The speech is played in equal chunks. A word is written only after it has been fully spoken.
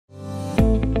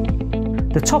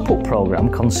The top-up programme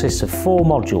consists of 4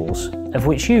 modules, of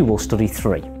which you will study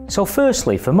 3. So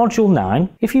firstly, for Module 9,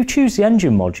 if you choose the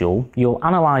engine module, you'll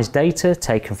analyse data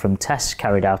taken from tests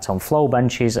carried out on flow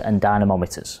benches and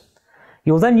dynamometers.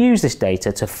 You'll then use this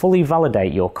data to fully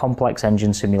validate your complex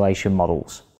engine simulation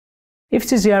models. If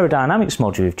it is the aerodynamics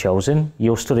module you've chosen,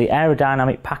 you'll study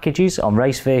aerodynamic packages on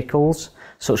race vehicles,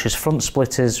 such as front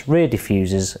splitters, rear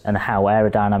diffusers, and how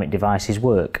aerodynamic devices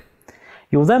work.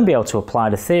 You'll then be able to apply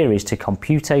the theories to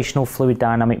computational fluid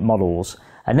dynamic models,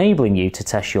 enabling you to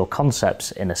test your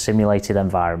concepts in a simulated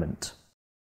environment.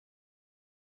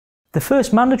 The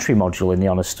first mandatory module in the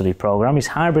Honours Study programme is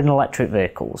hybrid and electric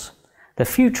vehicles. The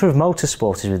future of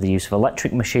motorsport is with the use of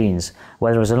electric machines,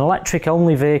 whether as an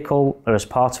electric-only vehicle or as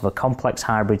part of a complex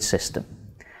hybrid system.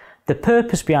 The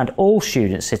purpose behind all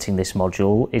students sitting this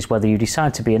module is whether you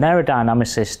decide to be an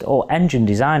aerodynamicist or engine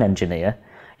design engineer,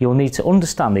 you'll need to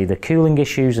understand either cooling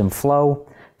issues and flow,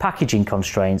 packaging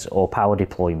constraints or power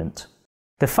deployment.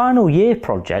 The final year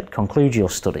project concludes your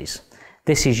studies.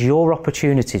 This is your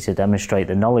opportunity to demonstrate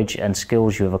the knowledge and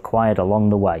skills you have acquired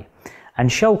along the way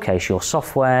and showcase your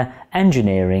software,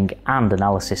 engineering and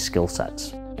analysis skill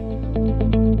sets.